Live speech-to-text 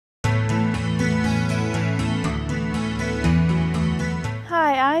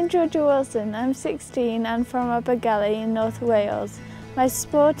I'm Georgia Wilson. I'm 16 and from Abergele in North Wales. My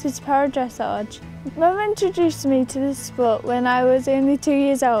sport is para-dressage. Mum introduced me to this sport when I was only 2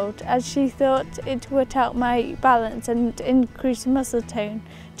 years old, as she thought it would help my balance and increase muscle tone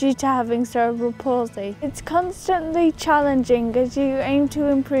due to having cerebral palsy. It's constantly challenging as you aim to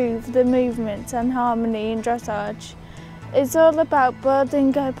improve the movements and harmony in dressage. It's all about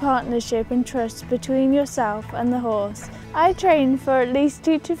building a partnership and trust between yourself and the horse. I train for at least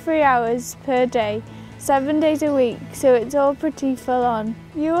 2 to 3 hours per day, 7 days a week, so it's all pretty full on.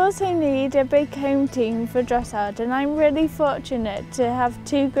 You also need a big home team for dressage, and I'm really fortunate to have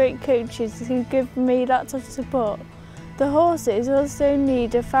 2 great coaches who give me lots of support. The horses also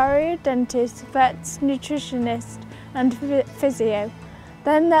need a farrier, dentist, vets, nutritionist and physio.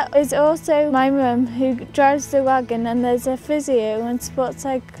 Then there is also my mum who drives the wagon, and there's a physio and sports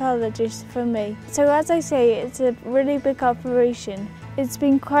psychologist for me. So as I say, it's a really big operation. It's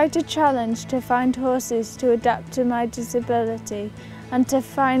been quite a challenge to find horses to adapt to my disability and to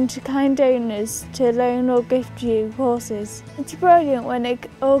find kind owners to loan or gift you horses. It's brilliant when it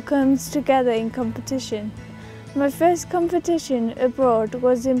all comes together in competition. My first competition abroad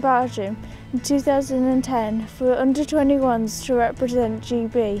was in Belgium in 2010 for under-21s to represent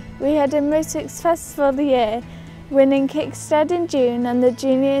GB. We had a most successful year, winning Kickstead in June and the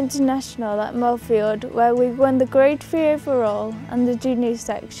Junior International at Moorfield, where we won the Grade 3 overall and the junior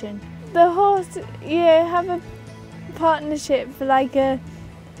section. The horse, you have a partnership like a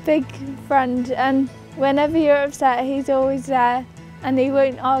big friend, and whenever you're upset he's always there and he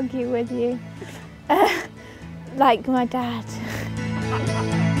won't argue with you. Like my dad.